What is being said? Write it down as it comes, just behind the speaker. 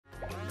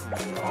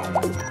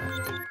I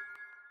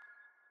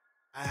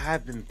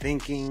have been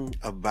thinking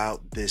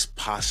about this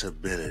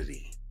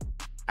possibility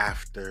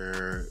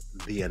after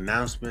the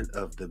announcement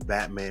of the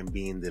Batman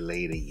being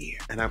delayed a year.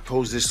 And I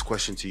pose this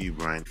question to you,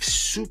 Brian. If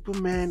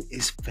Superman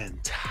is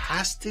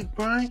fantastic,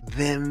 Brian,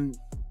 then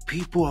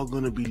people are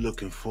going to be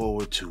looking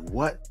forward to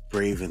what?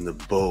 Brave and the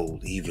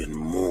Bold even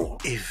more.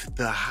 If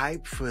the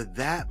hype for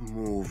that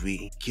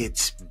movie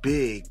gets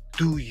big,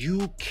 do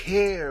you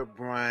care,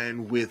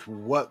 Brian, with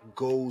what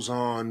goes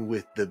on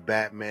with the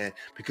Batman?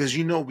 Because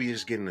you know we're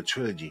just getting a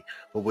trilogy.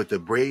 But with the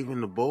Brave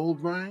and the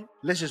Bold, Brian,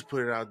 let's just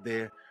put it out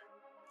there.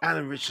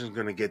 Alan Ritchson's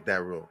going to get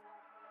that role.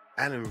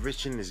 Alan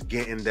Ritchson is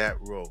getting that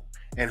role.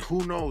 And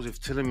who knows if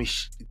Timothée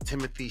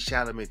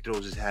Chalamet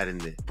throws his hat in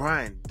there.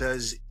 Brian,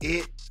 does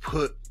it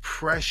put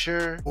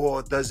pressure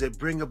or does it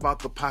bring about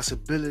the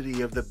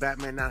possibility of the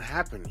Batman not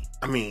happening?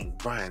 I mean,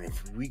 Brian,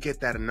 if we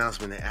get that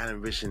announcement that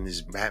Alan Ritchson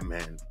is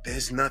Batman,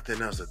 there's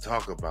nothing else to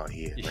talk about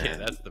here, man. Yeah,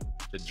 that's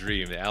the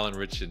dream. The Alan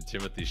Ritchson,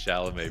 Timothée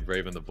Chalamet,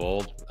 Brave and the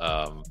Bold.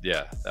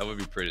 Yeah, that would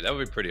be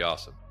pretty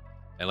awesome.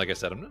 And like I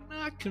said, I'm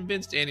not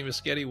convinced Andy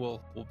Muschietti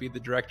will be the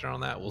director on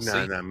that. We'll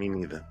see. Nah, me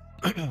neither.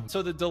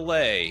 So the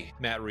delay,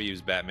 Matt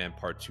Reeves' Batman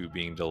Part 2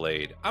 being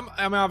delayed,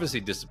 I'm obviously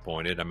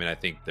disappointed. I mean, I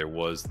think there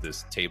was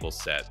this table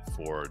set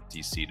for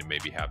DC to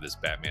maybe have this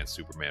Batman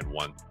Superman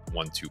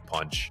 1-2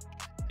 punch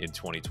in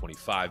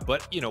 2025.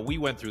 But, you know, we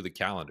went through the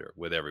calendar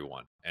with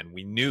everyone and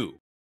we knew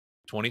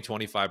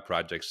 2025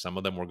 projects, some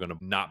of them were going to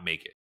not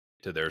make it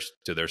to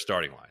their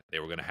starting line. They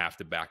were going to have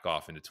to back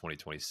off into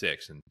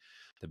 2026. And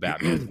the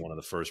Batman is one of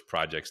the first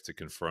projects to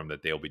confirm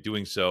that they'll be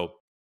doing so.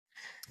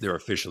 They're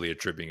officially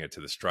attributing it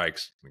to the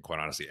strikes. And quite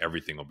honestly,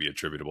 everything will be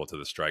attributable to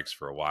the strikes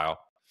for a while.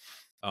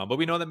 But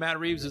we know that Matt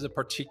Reeves is a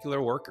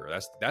particular worker.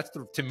 That's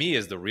to me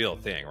is the real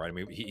thing, right? I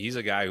mean, he's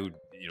a guy who,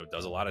 you know,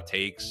 does a lot of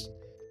takes.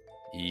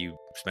 He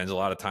spends a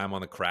lot of time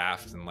on the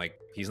craft, and like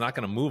he's not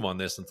going to move on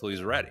this until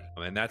he's ready.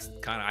 And that's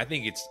kind of, I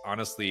think it's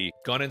honestly,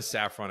 Gunn and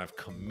Safran have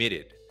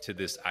committed to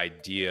this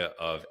idea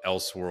of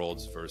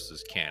Elseworlds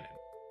versus canon.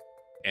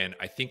 And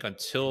I think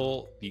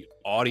until the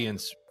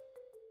audience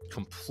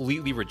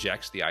completely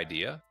rejects the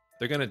idea,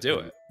 they're going to do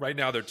it. Right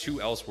now, their two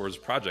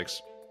Elseworlds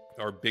projects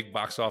are big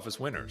box office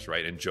winners,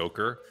 right? And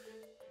Joker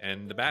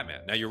and the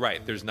Batman. Now, you're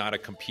right. There's not a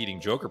competing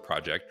Joker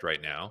project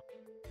right now.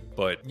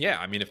 But yeah,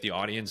 I mean, if the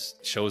audience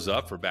shows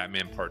up for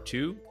Batman Part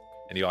 2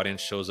 and the audience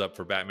shows up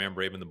for Batman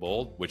Brave and the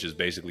Bold, which is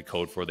basically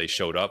code for they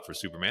showed up for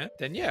Superman,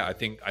 then yeah, I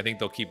think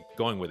they'll keep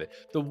going with it.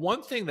 The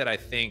one thing that I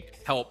think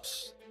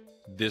helps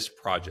this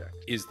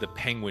project is the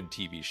Penguin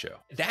TV show.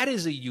 That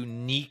is a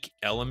unique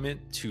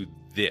element to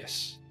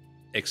this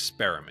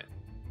experiment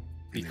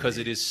because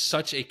it is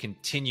such a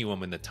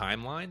continuum in the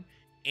timeline,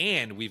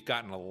 and we've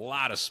gotten a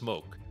lot of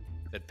smoke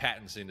that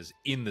Pattinson is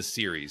in the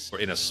series or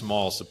in a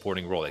small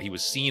supporting role, that he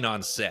was seen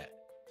on set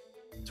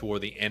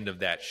toward the end of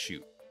that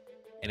shoot.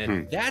 And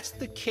if that's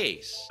the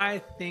case, I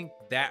think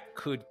that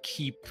could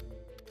keep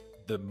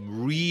the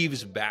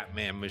Reeves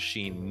Batman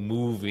machine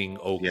moving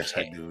okay. Yes,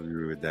 I do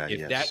agree with that.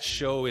 If that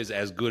show is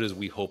as good as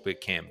we hope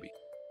it can be.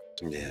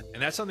 Yeah.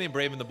 And that's something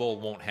Brave and the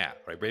Bold won't have,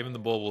 right? Brave and the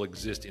Bold will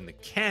exist in the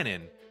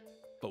canon,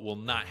 but will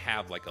not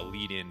have like a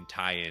lead-in,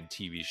 tie-in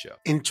TV show.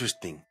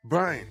 Interesting.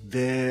 Brian,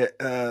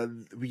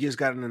 we just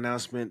got an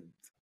announcement,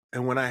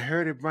 and when I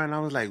heard it, Brian, I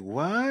was like,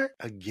 what?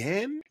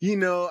 Again? You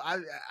know,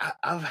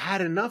 I've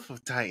had enough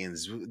of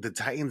Titans. The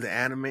Titans,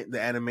 the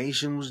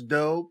animation was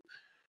dope.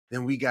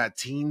 Then we got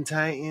Teen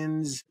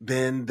Titans.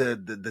 Then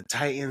the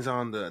Titans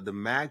on the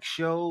Max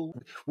show.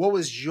 What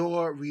was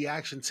your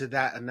reaction to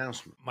that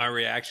announcement? My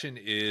reaction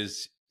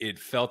is it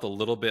felt a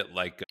little bit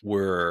like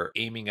we're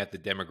aiming at the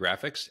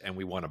demographics and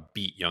we want to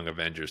beat Young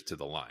Avengers to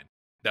the line.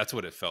 That's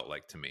what it felt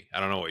like to me. I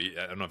don't know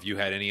if you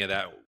had any of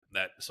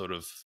that sort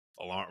of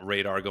alarm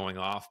radar going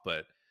off,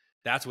 but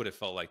that's what it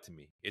felt like to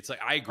me. It's like,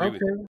 I agree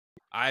with you.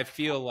 I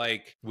feel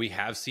like we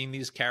have seen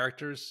these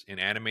characters in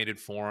animated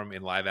form,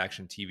 in live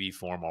action TV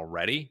form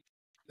already.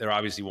 There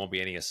obviously won't be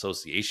any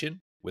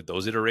association with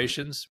those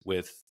iterations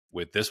with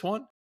this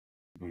one.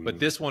 But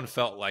this one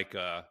felt like,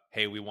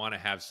 hey, we want to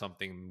have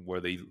something where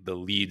the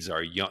leads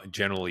are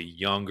generally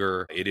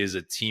younger. It is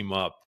a team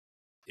up.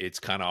 It's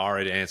kind of our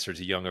answer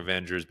to Young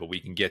Avengers, but we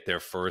can get there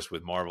first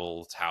with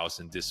Marvel's house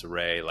in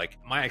disarray. Like,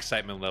 my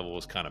excitement level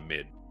was kind of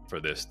mid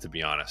for this, to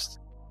be honest.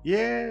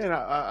 Yeah, and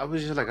I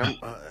was just like,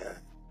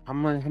 how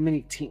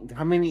many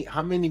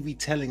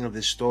retelling of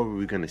this story are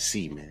we gonna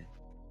see, man?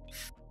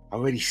 I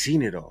already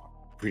seen it all,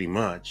 pretty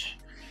much.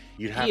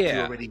 You'd have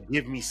to already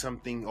give me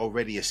something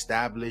already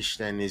established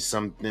and is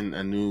something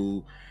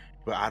anew,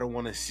 but I don't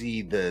want to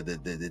see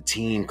the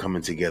team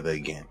coming together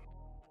again.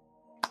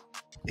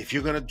 If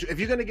you're gonna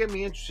get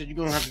me interested, you're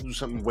gonna have to do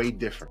something way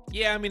different.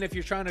 Yeah, I mean, if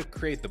you're trying to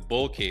create the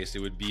bull case, it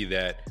would be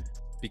that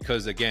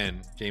because,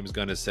 again, James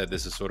Gunn has said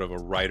this is sort of a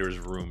writer's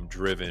room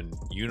driven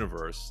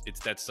universe. It's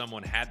that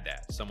someone had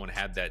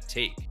that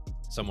take.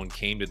 Someone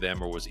came to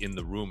them or was in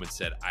the room and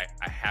said,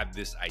 I have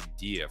this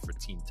idea for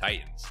Teen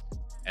Titans.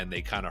 And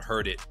they kind of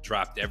heard it,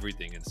 dropped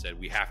everything and said,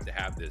 we have to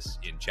have this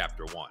in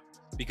chapter 1.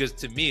 because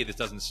to me, this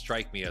doesn't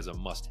strike me as a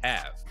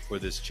must-have for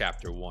this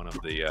chapter 1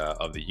 of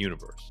the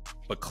universe.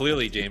 But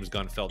clearly, James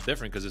Gunn felt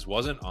different because this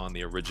wasn't on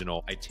the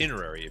original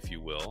itinerary, if you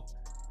will,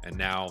 and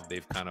now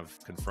they've kind of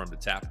confirmed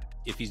it's happening.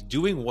 If he's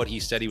doing what he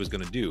said he was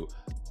going to do,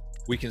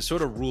 we can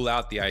sort of rule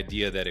out the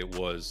idea that it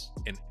was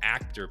an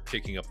actor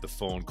picking up the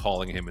phone,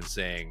 calling him and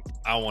saying,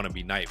 I want to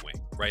be Nightwing,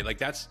 right? Like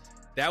that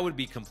would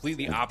be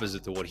completely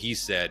opposite to what he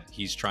said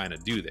he's trying to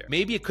do there.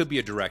 Maybe it could be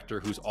a director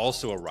who's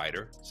also a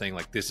writer saying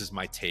like, this is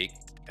my take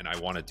and I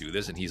want to do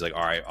this. And he's like,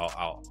 all right,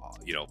 I'll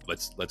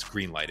let's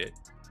green light it.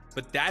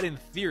 But that in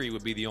theory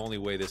would be the only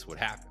way this would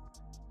happen.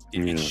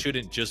 It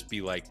shouldn't just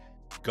be like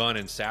Gunn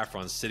and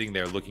Safran sitting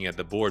there looking at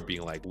the board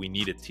being like, we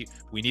need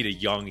a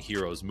young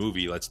heroes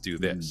movie, let's do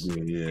this.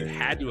 It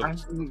had to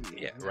have,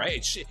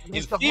 right?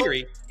 In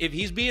theory, if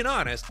he's being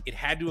honest, it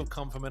had to have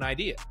come from an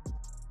idea.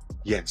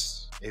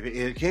 Yes, if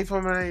it came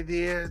from an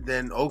idea,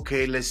 then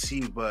okay, let's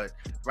see. But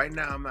right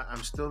now,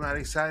 I'm still not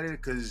excited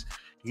because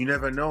you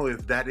never know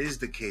if that is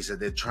the case, that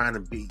they're trying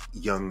to be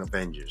Young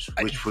Avengers,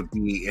 which would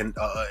be an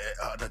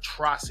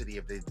atrocity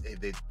if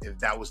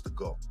that was the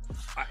goal.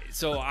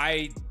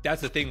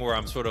 That's the thing where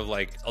I'm sort of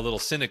like a little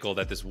cynical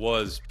that this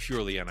was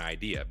purely an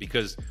idea,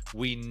 because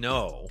we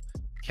know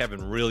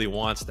Kevin really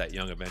wants that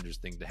Young Avengers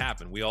thing to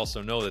happen. We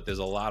also know that there's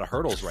a lot of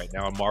hurdles right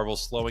now and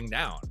Marvel's slowing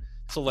down.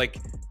 So like,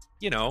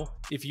 you know,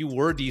 if you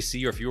were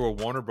DC or if you were a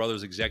Warner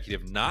Brothers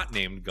executive not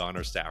named Gunn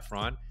or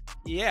Safran,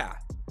 yeah.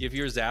 If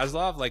you're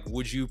Zaslav, like,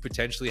 would you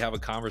potentially have a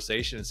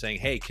conversation and saying,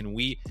 hey, can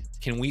we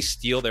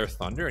steal their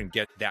thunder and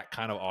get that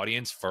kind of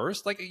audience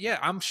first? Like, yeah,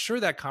 I'm sure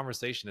that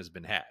conversation has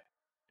been had.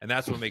 And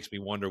that's what makes me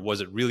wonder,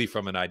 was it really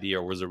from an idea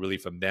or was it really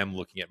from them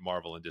looking at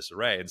Marvel in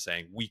disarray and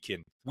saying,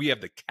 we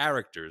have the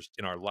characters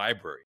in our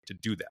library to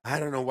do that? I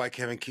don't know why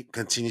Kevin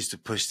continues to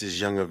push this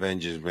Young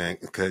Avengers, man,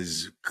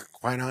 because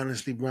quite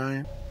honestly,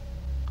 Brian,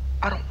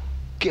 I don't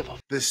give a...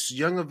 This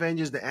Young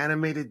Avengers, the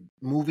animated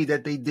movie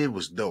that they did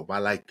was dope. I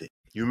liked it.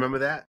 You remember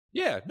that?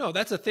 Yeah, no,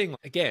 that's the thing.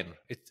 Again,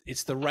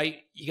 it's the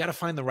right, you got to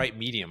find the right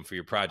medium for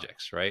your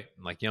projects, right?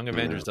 Like Young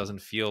Avengers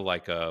doesn't feel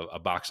like a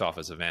box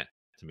office event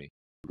to me.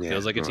 It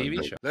feels like a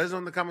TV show. Let us know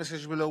in the comment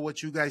section below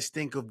what you guys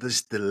think of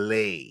this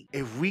delay.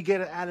 If we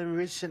get an Adam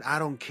Ritchson, I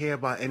don't care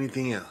about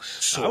anything else.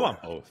 So I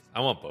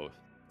want both.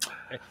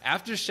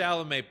 After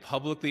Chalamet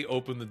publicly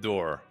opened the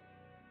door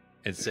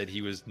and said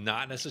he was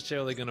not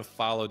necessarily going to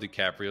follow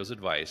DiCaprio's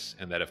advice,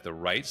 and that if the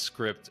right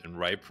script and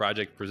right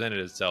project presented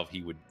itself,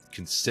 he would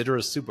consider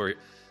a super.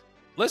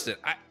 Listen,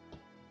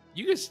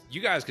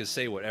 you guys can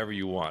say whatever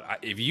you want.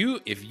 If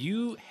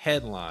you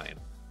headline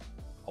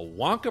a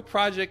Wonka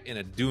project and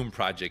a Doom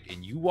project,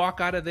 and you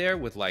walk out of there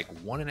with like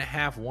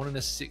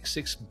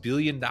 $1.6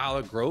 billion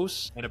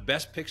gross and a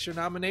Best Picture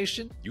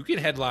nomination, you can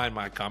headline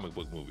my comic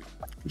book movie.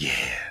 Yeah.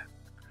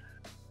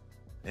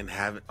 And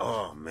have it,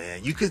 oh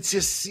man, you could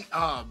just see,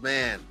 oh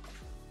man,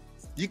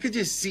 you could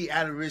just see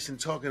Adam Ritchson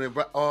talking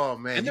about, oh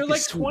man. And they're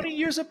like 20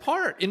 years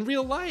apart in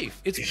real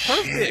life. It's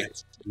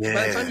perfect. Yeah,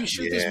 by the time you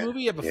shoot this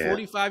movie, you have a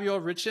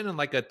 45-year-old Ritchson and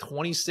like a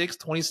 26,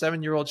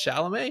 27-year-old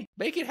Chalamet.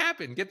 Make it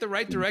happen. Get the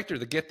right director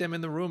to get them in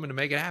the room and to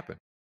make it happen.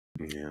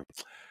 Yeah.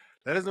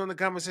 Let us know in the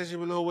comment section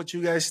below what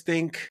you guys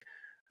think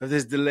of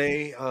this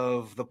delay,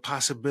 of the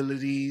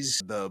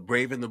possibilities, the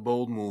Brave and the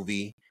Bold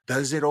movie.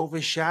 Does it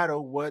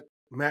overshadow what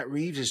Matt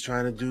Reeves is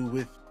trying to do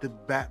with the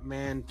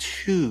Batman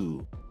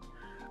 2?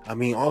 I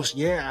mean, also,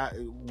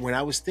 when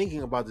I was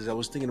thinking about this, I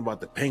was thinking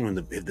about the Penguin.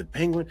 If the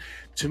Penguin,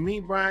 to me,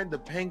 Brian, the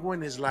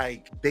Penguin is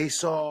like, they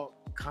saw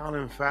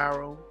Colin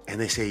Farrell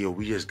and they say, yo,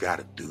 we just got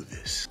to do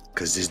this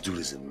because this dude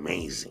is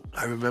amazing.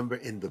 I remember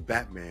in the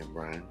Batman,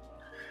 Brian,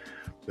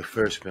 the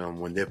first film,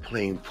 when they're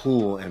playing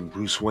pool and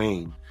Bruce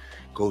Wayne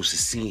goes to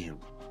see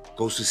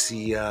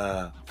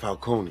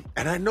Falcone.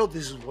 And I know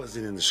this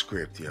wasn't in the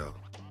script, yo.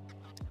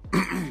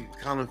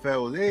 Colin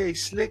Farrell was, hey,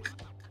 slick.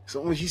 So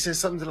when he said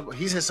something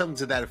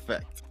to that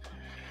effect.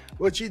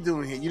 What you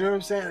doing here? You know what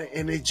I'm saying?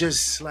 And it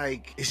just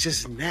like, it's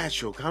just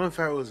natural. Colin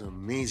Farrell is an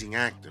amazing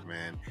actor,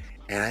 man.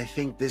 And I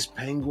think this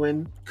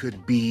Penguin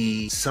could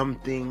be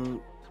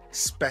something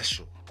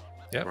special.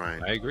 Yeah,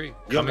 Brian. I agree.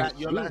 Your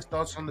last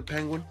thoughts on the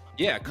Penguin?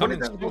 Yeah, when is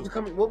it supposed to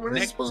come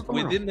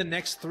within the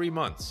next 3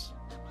 months.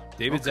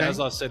 David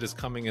Zaslav said it's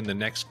coming in the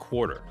next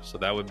quarter. So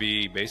that would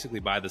be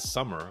basically by the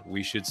summer,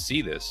 we should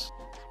see this.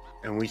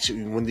 And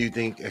when do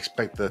you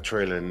expect the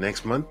trailer?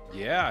 Next month?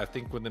 Yeah, I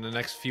think within the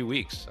next few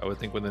weeks. I would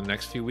think within the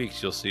next few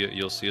weeks you'll see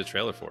a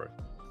trailer for it.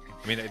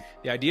 I mean,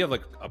 the idea of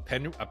like a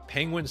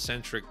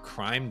Penguin-centric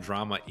crime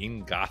drama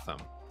in Gotham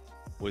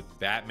with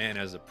Batman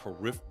as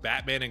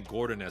Batman and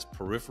Gordon as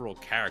peripheral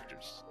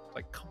characters.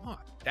 Like, come on,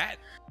 that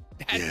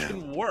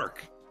can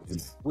work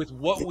with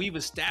what we've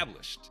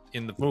established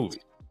in the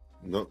movie.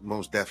 No,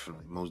 most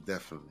definitely.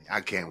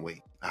 I can't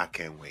wait.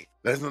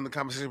 Let us know in the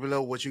comment section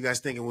below what you guys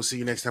think, and we'll see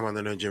you next time on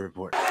the NerdGen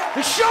Report.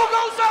 The show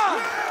goes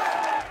on!